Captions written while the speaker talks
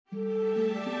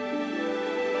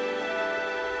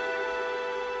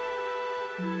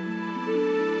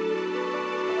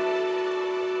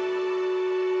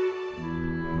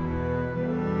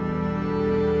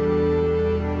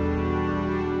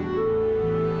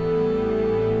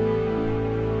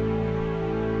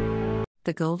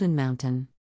The Golden Mountain.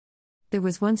 There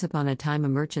was once upon a time a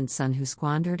merchant's son who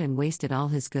squandered and wasted all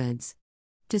his goods.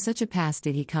 To such a pass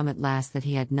did he come at last that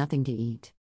he had nothing to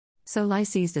eat. So Lai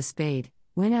seized a spade,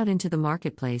 went out into the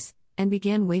marketplace, and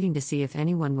began waiting to see if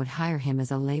anyone would hire him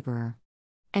as a laborer.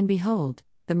 And behold,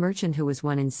 the merchant who was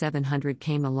 1 in 700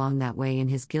 came along that way in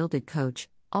his gilded coach.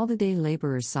 All the day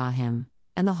laborers saw him,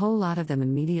 and the whole lot of them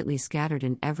immediately scattered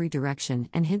in every direction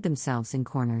and hid themselves in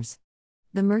corners.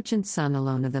 The merchant's son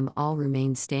alone of them all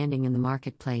remained standing in the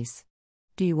marketplace.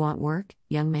 "Do you want work,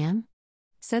 young man?"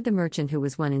 said the merchant who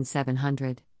was 1 in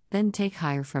 700, "then take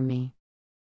hire from me."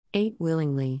 "Ate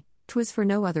willingly, 'twas for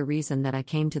no other reason that I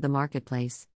came to the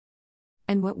marketplace."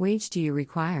 "And what wage do you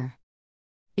require?"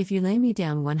 "If you lay me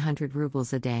down 100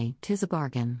 rubles a day, 'tis a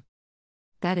bargain."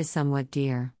 "That is somewhat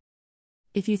dear.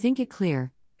 If you think it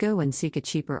clear, go and seek a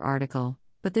cheaper article,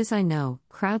 but this I know,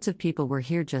 crowds of people were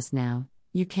here just now,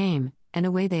 you came, and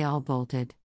away they all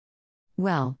bolted."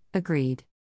 "Well, agreed.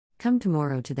 Come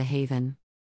tomorrow to the haven."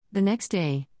 The next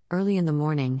day, early in the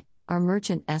morning, our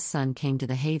merchant's son came to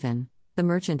the haven. The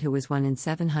merchant who was 1 in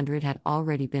 700 had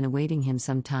already been awaiting him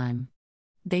some time.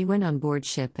 They went on board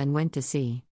ship and went to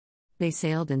sea. They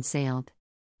sailed and sailed.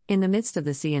 In the midst of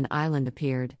the sea an island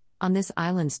appeared. On this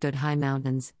island stood high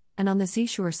mountains, and on the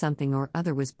seashore something or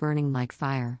other was burning like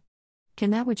fire.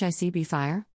 "Can that which I see be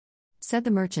fire?" said the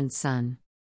merchant's son.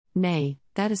 "Nay,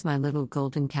 that is my little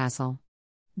golden castle."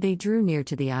 They drew near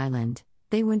to the island.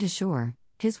 They went ashore.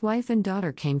 His wife and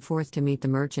daughter came forth to meet the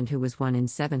merchant who was 1 in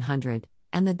 700,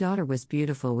 and the daughter was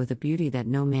beautiful with a beauty that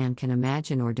no man can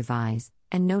imagine or devise,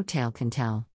 and no tale can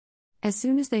tell. As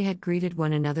soon as they had greeted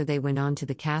one another, they went on to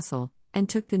the castle, and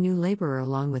took the new laborer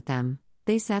along with them.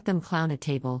 They sat them clown at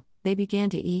table. They began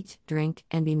to eat, drink,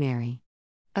 and be merry.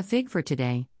 "A fig for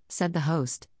today," said the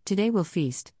host. "Today we'll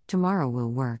feast, tomorrow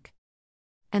we'll work."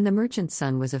 And the merchant's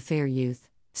son was a fair youth,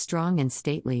 strong and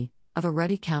stately, of a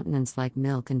ruddy countenance like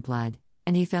milk and blood,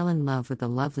 and he fell in love with the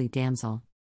lovely damsel.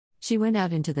 She went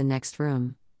out into the next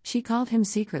room. She called him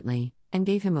secretly, and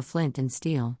gave him a flint and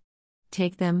steel.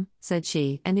 "Take them," said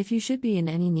she, "and if you should be in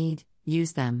any need,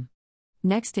 use them."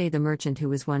 Next day the merchant who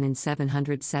was 1 in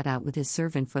 700 set out with his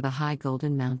servant for the high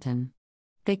golden mountain.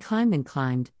 They climbed and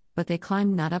climbed, but they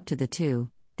climbed not up to the two.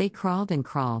 They crawled and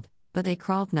crawled, but they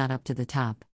crawled not up to the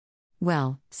top.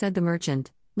 "Well," said the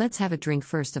merchant, "let's have a drink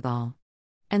first of all."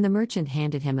 And the merchant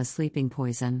handed him a sleeping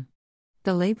poison.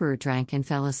 The laborer drank and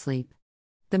fell asleep.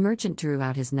 The merchant drew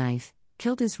out his knife,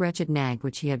 killed his wretched nag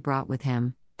which he had brought with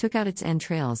him, took out its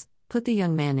entrails, put the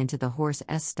young man into the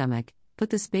horse's stomach,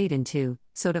 put the spade in two,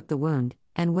 sewed up the wound,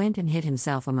 and went and hid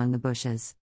himself among the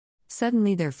bushes.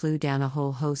 Suddenly there flew down a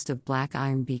whole host of black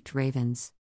iron-beaked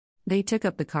ravens. They took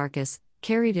up the carcass,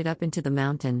 carried it up into the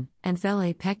mountain, and fell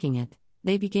a-pecking it.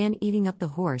 They began eating up the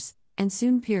horse, and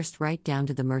soon pierced right down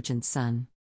to the merchant's son.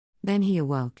 Then he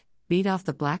awoke, beat off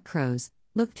the black crows,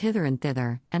 looked hither and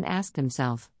thither, and asked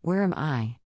himself, "Where am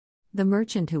I?" The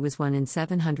merchant who was 1 in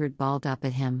 700 bawled up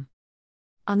at him,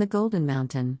 "On the golden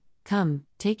mountain. Come,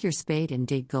 take your spade and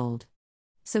dig gold."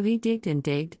 So he digged and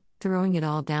digged, throwing it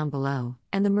all down below,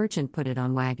 and the merchant put it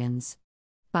on wagons.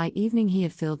 By evening he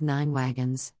had filled 9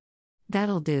 wagons.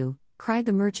 "That'll do," cried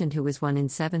the merchant who was 1 in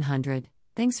 700,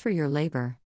 "thanks for your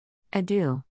labor.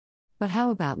 Adieu. But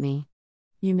how about me?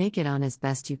 You make it on as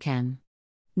best you can.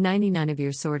 99 of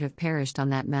your sort have perished on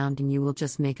that mountain, you will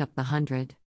just make up the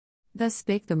 100. Thus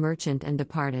spake the merchant and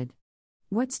departed.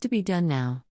 "What's to be done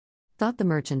now?" thought the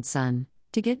merchant's son.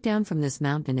 "To get down from this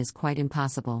mountain is quite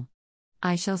impossible.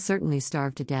 I shall certainly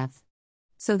starve to death."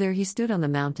 So there he stood on the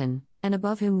mountain, and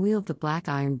above him wheeled the black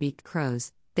iron-beaked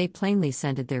crows. They plainly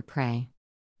scented their prey.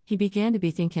 He began to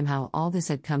bethink him how all this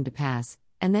had come to pass,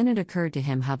 and then it occurred to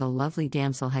him how the lovely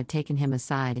damsel had taken him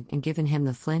aside and given him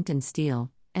the flint and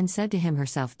steel, and said to him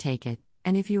herself, "Take it,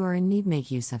 and if you are in need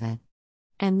make use of it."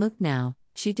 And look now,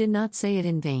 she did not say it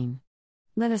in vain.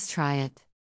 Let us try it.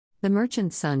 The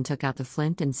merchant's son took out the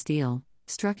flint and steel,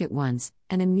 struck it once,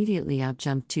 and immediately out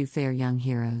jumped 2 fair young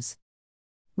heroes.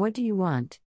 "What do you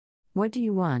want? What do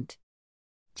you want?"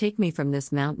 "Take me from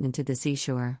this mountain into the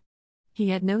seashore." He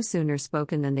had no sooner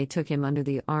spoken than they took him under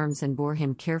the arms and bore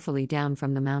him carefully down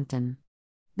from the mountain.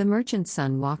 The merchant's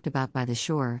son walked about by the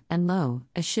shore, and lo,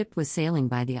 a ship was sailing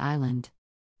by the island.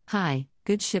 "Hi,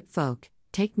 good ship folk,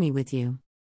 take me with you."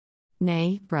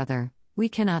 "Nay, brother, we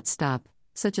cannot stop,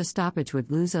 such a stoppage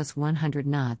would lose us 100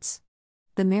 knots.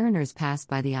 The mariners passed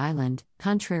by the island,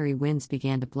 contrary winds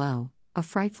began to blow, a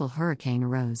frightful hurricane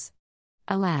arose.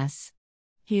 "Alas!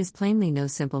 He is plainly no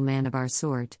simple man of our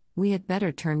sort, we had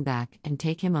better turn back and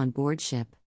take him on board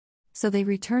ship." So they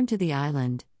returned to the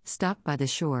island, stopped by the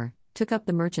shore, took up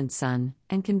the merchant's son,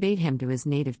 and conveyed him to his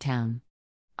native town.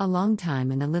 A long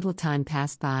time and a little time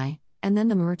passed by, and then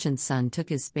the merchant's son took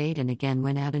his spade and again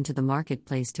went out into the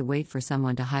marketplace to wait for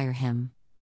someone to hire him.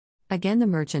 Again the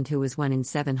merchant who was 1 in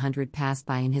 700 passed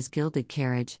by in his gilded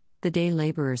carriage. The day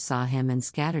laborers saw him and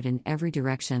scattered in every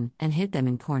direction, and hid them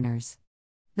in corners.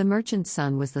 The merchant's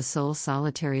son was the sole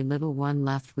solitary little one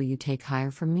left. "Will you take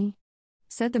hire from me?"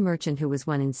 said the merchant who was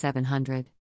 1 in 700.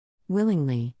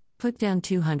 "Willingly, put down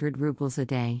 200 rubles a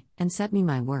day, and set me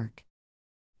my work."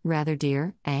 "Rather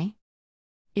dear, eh?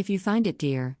 If you find it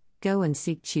dear, go and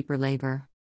seek cheaper labor.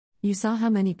 You saw how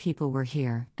many people were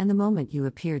here, and the moment you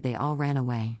appeared they all ran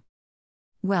away.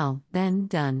 Well, then,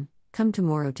 done, come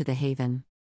tomorrow to the haven."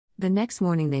 The next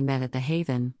morning they met at the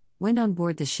haven, went on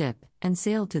board the ship, and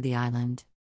sailed to the island.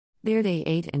 There they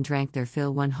ate and drank their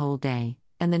fill one whole day,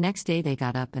 and the next day they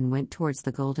got up and went towards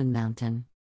the Golden Mountain.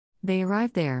 They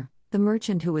arrived there. The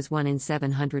merchant who was 1 in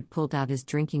 700 pulled out his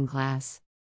drinking glass.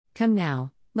 "Come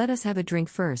now, let us have a drink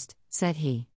first," said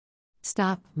he.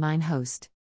 "Stop, mine host.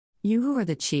 You who are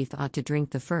the chief ought to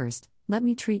drink the first. Let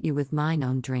me treat you with mine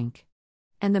own drink."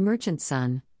 And the merchant's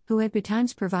son, who had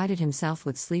betimes provided himself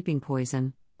with sleeping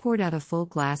poison, poured out a full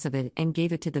glass of it and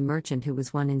gave it to the merchant who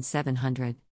was 1 in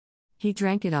 700. He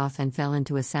drank it off and fell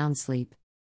into a sound sleep.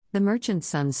 The merchant's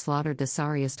son slaughtered the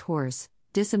sorriest horse,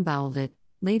 disemboweled it,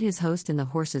 laid his host in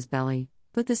the horse's belly,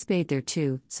 put the spade there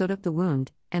too, sewed up the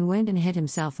wound, and went and hid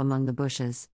himself among the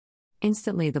bushes.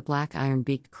 Instantly the black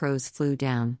iron-beaked crows flew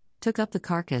down, took up the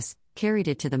carcass, carried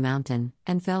it to the mountain,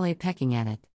 and fell a-pecking at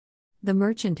it. The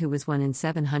merchant who was 1 in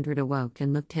 700 awoke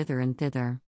and looked hither and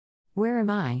thither. "Where am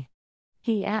I?"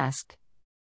 he asked.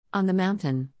 "On the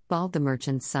mountain," bawled the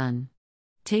merchant's son.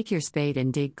 "Take your spade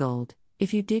and dig gold.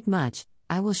 If you dig much,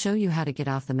 I will show you how to get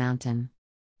off the mountain."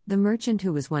 The merchant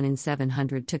who was 1 in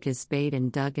 700 took his spade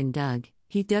and dug and dug.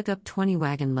 He dug up 20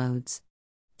 wagon loads.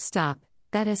 "Stop,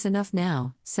 that is enough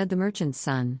now," said the merchant's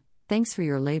son. "Thanks for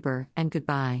your labor, and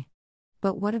goodbye."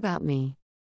 "But what about me?"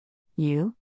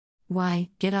 "You?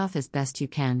 Why, get off as best you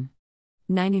can.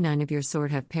 99 of your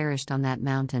sort have perished on that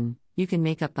mountain. You can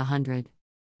make up the 100.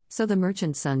 So the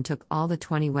merchant's son took all the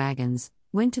 20 wagons,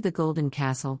 went to the golden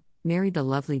castle, married the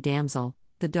lovely damsel,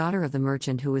 the daughter of the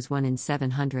merchant who was 1 in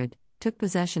 700, took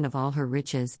possession of all her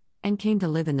riches, and came to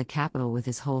live in the capital with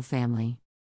his whole family.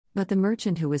 But the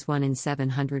merchant who was 1 in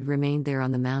 700 remained there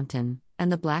on the mountain,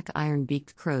 and the black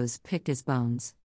iron-beaked crows picked his bones.